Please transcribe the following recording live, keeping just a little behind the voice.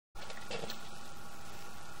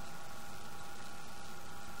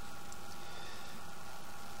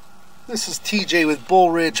This is TJ with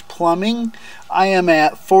Bull Ridge Plumbing. I am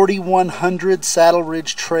at 4100 Saddle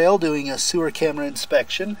Ridge Trail doing a sewer camera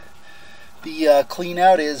inspection. The clean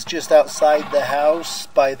out is just outside the house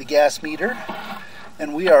by the gas meter,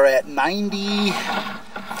 and we are at 90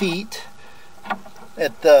 feet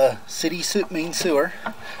at the city main sewer.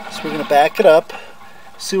 So we're going to back it up.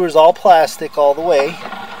 Sewer's all plastic all the way.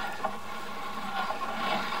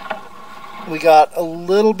 We got a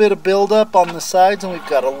little bit of buildup on the sides, and we've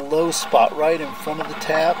got a low spot right in front of the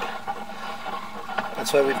tap.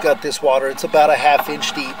 That's why we've got this water. It's about a ½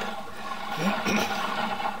 inch deep.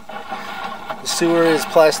 The sewer is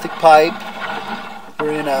plastic pipe.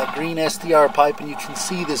 We're in a green SDR pipe, and you can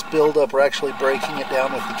see this buildup. We're actually breaking it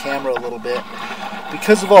down with the camera a little bit.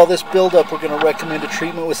 Because of all this buildup, we're going to recommend a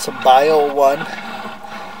treatment with some Bio 1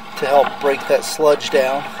 to help break that sludge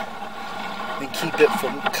down and keep it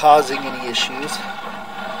from causing any issues.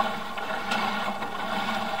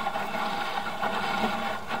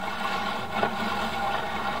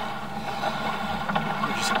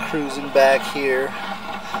 We're just cruising back here.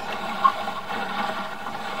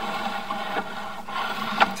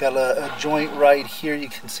 Got a joint right here. You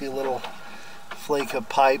can see a little flake of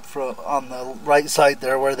pipe on the right side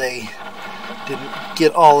there where they didn't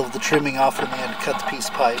get all of the trimming off when they had to cut the piece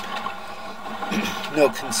of pipe. No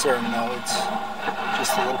concern though, it's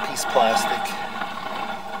just a little piece of plastic.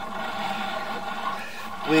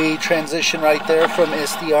 We transition right there from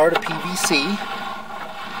SDR to PVC.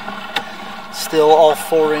 Still all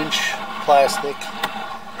 4-inch plastic.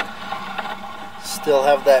 Still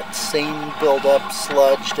have that same buildup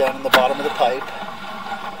sludge down in the bottom of the pipe.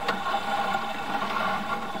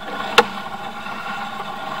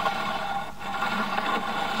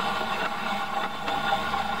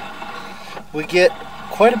 We get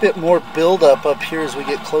quite a bit more buildup up here as we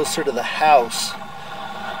get closer to the house,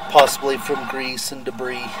 possibly from grease and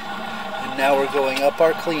debris. And now we're going up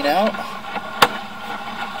our clean out.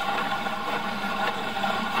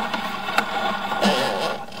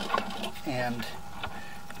 And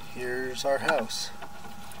here's our house.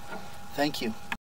 Thank you.